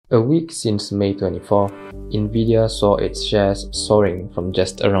A week since May 24, Nvidia saw its shares soaring from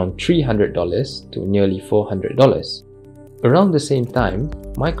just around $300 to nearly $400. Around the same time,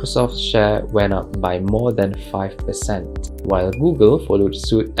 Microsoft's share went up by more than 5%, while Google followed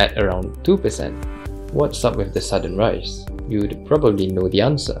suit at around 2%. What's up with the sudden rise? You'd probably know the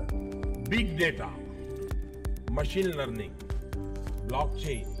answer. Big data, machine learning,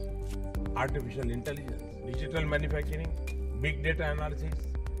 blockchain, artificial intelligence, digital manufacturing, big data analysis,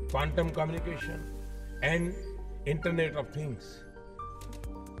 quantum communication, and Internet of Things.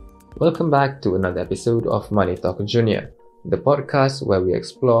 Welcome back to another episode of Money Talk Junior, the podcast where we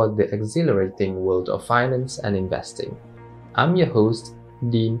explore the exhilarating world of finance and investing. I'm your host,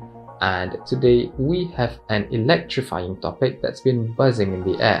 Dean, and today we have an electrifying topic that's been buzzing in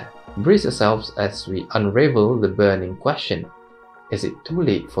the air. Brace yourselves as we unravel the burning question: is it too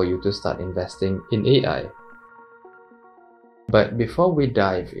late for you to start investing in AI? But before we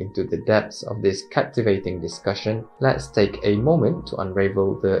dive into the depths of this captivating discussion, let's take a moment to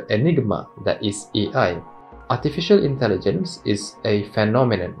unravel the enigma that is AI. Artificial intelligence is a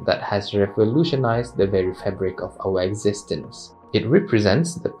phenomenon that has revolutionized the very fabric of our existence. It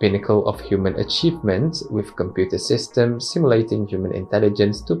represents the pinnacle of human achievement, with computer systems simulating human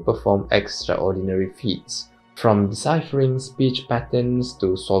intelligence to perform extraordinary feats. From deciphering speech patterns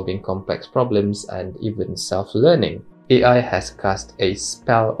to solving complex problems and even self-learning, AI has cast a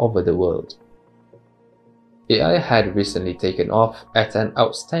spell over the world. AI had recently taken off at an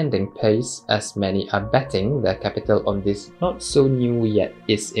outstanding pace, as many are betting their capital on this not so new yet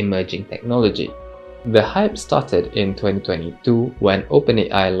is emerging technology. The hype started in 2022 when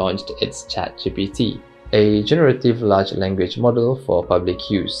OpenAI launched its ChatGPT, a generative large language model for public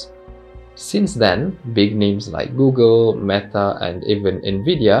use. Since then, big names like Google, Meta, and even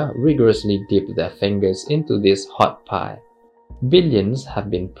Nvidia rigorously dipped their fingers into this hot pie. Billions have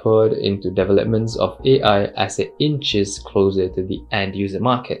been poured into developments of AI as it inches closer to the end-user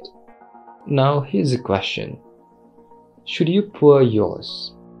market. Now, here's a question: should you pour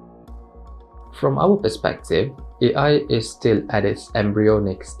yours? From our perspective, AI is still at its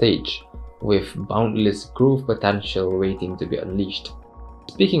embryonic stage, with boundless growth potential waiting to be unleashed.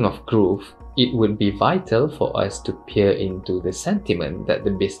 Speaking of growth, it would be vital for us to peer into the sentiment that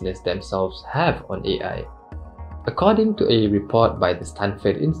the business themselves have on AI. According to a report by the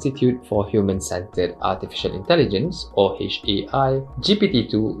Stanford Institute for Human-Centered Artificial Intelligence, or HAI,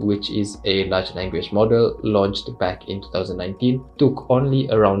 GPT-2, which is a large language model launched back in 2019, took only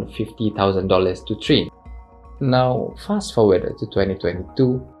around $50,000 to train. Now, fast forward to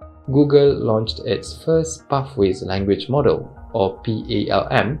 2022, Google launched its first Pathways language model, or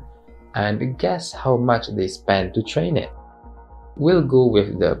PALM, and guess how much they spent to train it? We'll go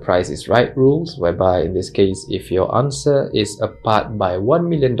with the Price is Right rules, whereby in this case, if your answer is apart by $1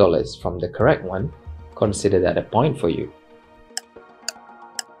 million from the correct one, consider that a point for you.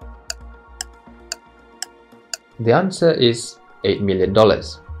 The answer is $8 million.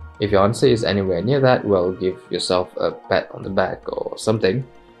 If your answer is anywhere near that, well, give yourself a pat on the back or something.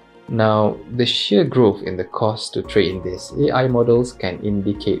 Now, the sheer growth in the cost to train these AI models can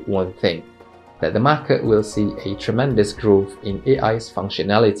indicate one thing: that the market will see a tremendous growth in AI's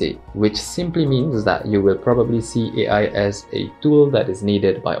functionality, which simply means that you will probably see AI as a tool that is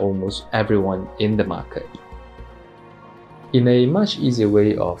needed by almost everyone in the market. In a much easier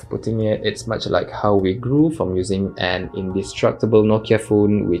way of putting it, it's much like how we grew from using an indestructible Nokia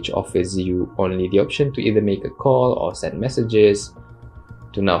phone, which offers you only the option to either make a call or send messages,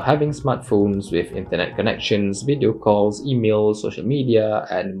 to now having smartphones with internet connections, video calls, emails, social media,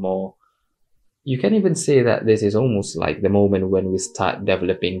 and more. You can even say that this is almost like the moment when we start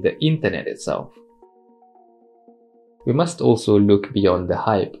developing the internet itself. We must also look beyond the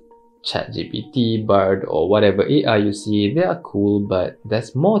hype. ChatGPT, Bard, or whatever AI you see, they are cool, but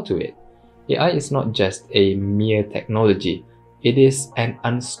there's more to it. AI is not just a mere technology. It is an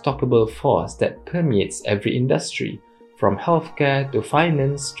unstoppable force that permeates every industry, from healthcare to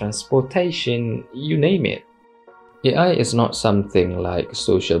finance, transportation, you name it. AI is not something like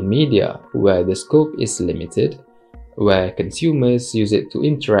social media, where the scope is limited, where consumers use it to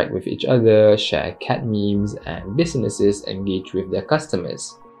interact with each other, share cat memes, and businesses engage with their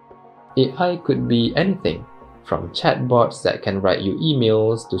customers. AI could be anything, from chatbots that can write you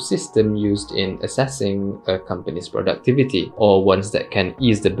emails to systems used in assessing a company's productivity, or ones that can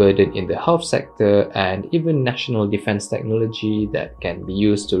ease the burden in the health sector, and even national defense technology that can be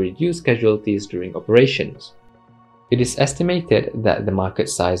used to reduce casualties during operations. It is estimated that the market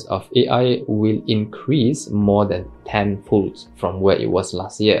size of AI will increase more than 10-fold from where it was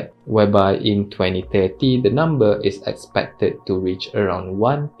last year, whereby in 2030 the number is expected to reach around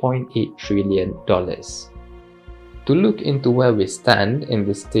 $1.8 trillion. To look into where we stand in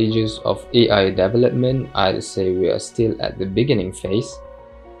the stages of AI development, I'd say we are still at the beginning phase.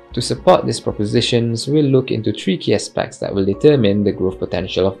 To support these propositions, we'll look into three key aspects that will determine the growth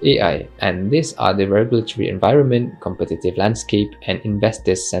potential of AI, and these are the regulatory environment, competitive landscape, and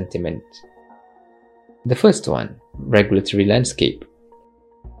investors' sentiment. The first one, regulatory landscape.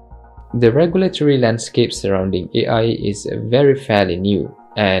 The regulatory landscape surrounding AI is very fairly new,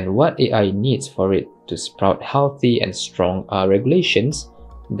 and what AI needs for it to sprout healthy and strong are regulations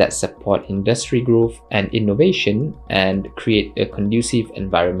that support industry growth and innovation and create a conducive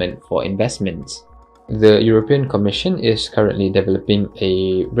environment for investments. The European Commission is currently developing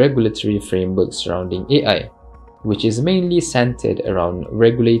a regulatory framework surrounding AI, which is mainly centered around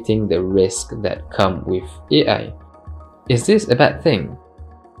regulating the risks that come with AI. Is this a bad thing?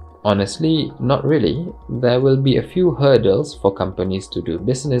 Honestly, not really. There will be a few hurdles for companies to do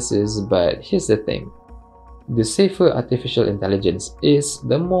businesses, but here's the thing. The safer artificial intelligence is,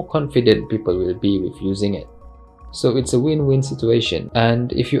 the more confident people will be with using it. So it's a win-win situation.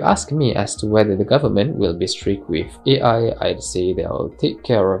 And if you ask me as to whether the government will be strict with AI, I'd say they'll take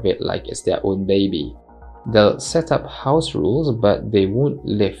care of it like it's their own baby. They'll set up house rules, but they won't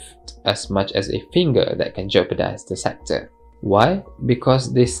lift as much as a finger that can jeopardize the sector. Why?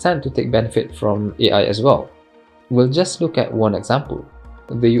 Because they stand to take benefit from AI as well. We'll just look at one example.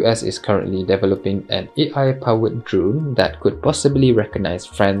 The US is currently developing an AI-powered drone that could possibly recognize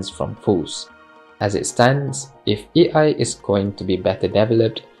friends from foes. As it stands, if AI is going to be better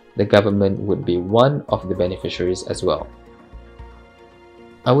developed, the government would be one of the beneficiaries as well.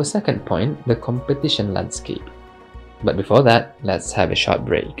 Our second point, the competition landscape. But before that, let's have a short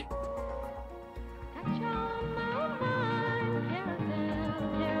break.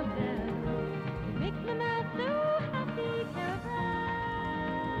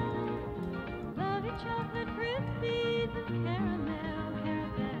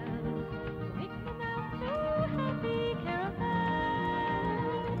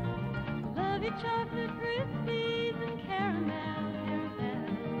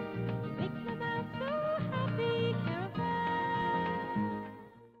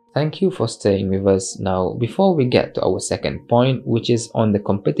 Thank you for staying with us. Now, before we get to our second point, which is on the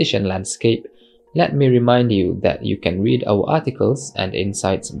competition landscape, let me remind you that you can read our articles and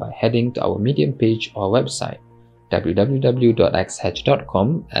insights by heading to our Medium page or website,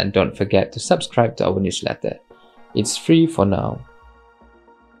 www.xhedge.com, and don't forget to subscribe to our newsletter. It's free for now.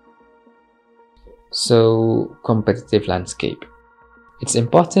 So, competitive landscape. It's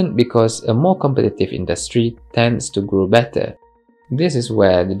important because a more competitive industry tends to grow better. This is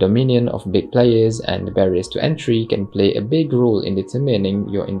where the dominion of big players and the barriers to entry can play a big role in determining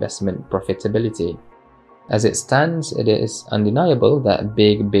your investment profitability. As it stands, it is undeniable that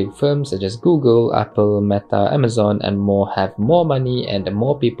big firms such as Google, Apple, Meta, Amazon, and more have more money and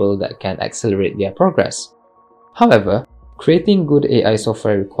more people that can accelerate their progress. However, creating good AI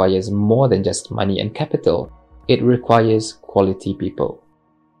software requires more than just money and capital. It requires quality people.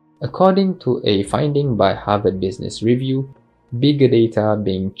 According to a finding by Harvard Business Review, bigger data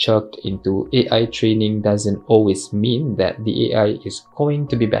being chucked into AI training doesn't always mean that the AI is going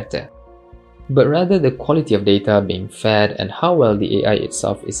to be better, but rather the quality of data being fed and how well the AI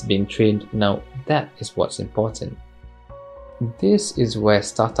itself is being trained. Now, that is what's important. This is where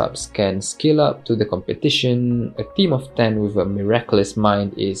startups can scale up to the competition. A team of 10 with a miraculous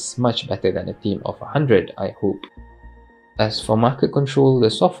mind is much better than a team of 100, I hope. As for market control, the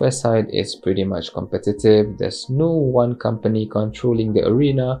software side is pretty much competitive. There's no one company controlling the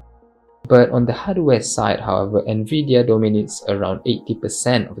arena. But on the hardware side, however, Nvidia dominates around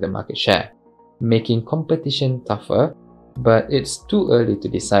 80% of the market share, making competition tougher, but it's too early to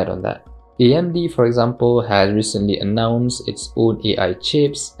decide on that. AMD, for example, has recently announced its own AI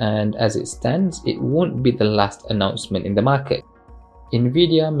chips, and as it stands, it won't be the last announcement in the market.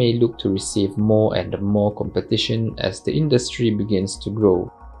 Nvidia may look to receive more and more competition as the industry begins to grow.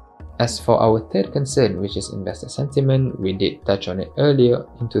 As for our third concern, which is investor sentiment, we did touch on it earlier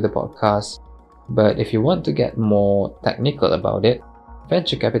into the podcast, but if you want to get more technical about it,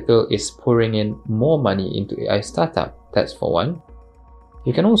 venture capital is pouring in more money into AI startup, that's for one.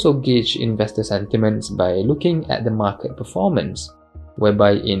 You can also gauge investor sentiments by looking at the market performance,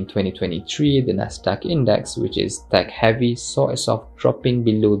 whereby in 2023, the Nasdaq index, which is tech-heavy, saw a soft dropping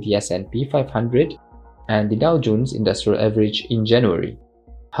below the S&P 500 and the Dow Jones Industrial Average in January.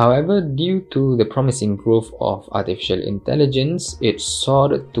 However, due to the promising growth of artificial intelligence, it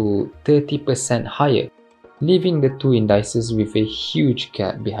soared to 30% higher, leaving the two indices with a huge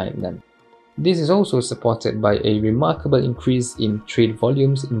gap behind them. This is also supported by a remarkable increase in trade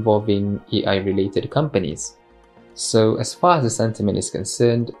volumes involving AI-related companies. So as far as the sentiment is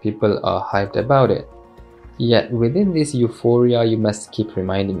concerned, people are hyped about it. Yet within this euphoria, you must keep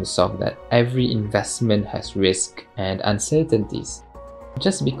reminding yourself that every investment has risk and uncertainties.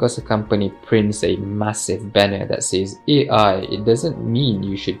 Just because a company prints a massive banner that says AI, it doesn't mean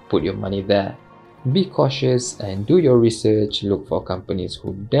you should put your money there. Be cautious and do your research. Look for companies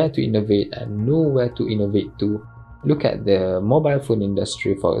who dare to innovate and know where to innovate to. Look at the mobile phone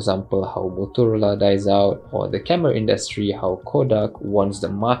industry, for example, how Motorola dies out, or the camera industry, how Kodak, once the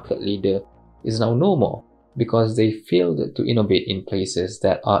market leader, is now no more because they failed to innovate in places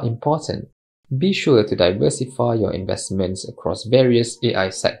that are important. Be sure to diversify your investments across various AI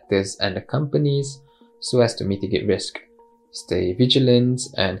sectors and companies so as to mitigate risk. Stay vigilant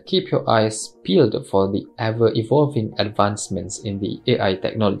and keep your eyes peeled for the ever-evolving advancements in the AI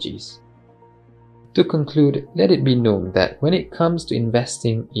technologies. To conclude, let it be known that when it comes to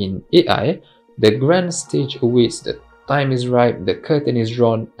investing in AI, the grand stage awaits. The time is ripe, the curtain is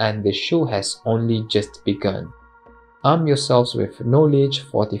drawn, and the show has only just begun. Arm yourselves with knowledge,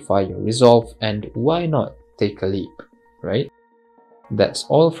 fortify your resolve, and why not take a leap, right? That's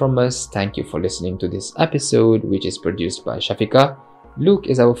all from us. Thank you for listening to this episode, which is produced by Shafiqah. Luke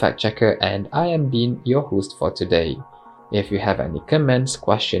is our fact checker, and I am Dean, your host for today. If you have any comments,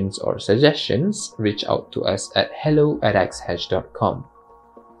 questions, or suggestions, reach out to us at hello@xhedge.com.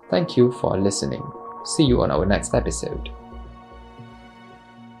 Thank you for listening. See you on our next episode.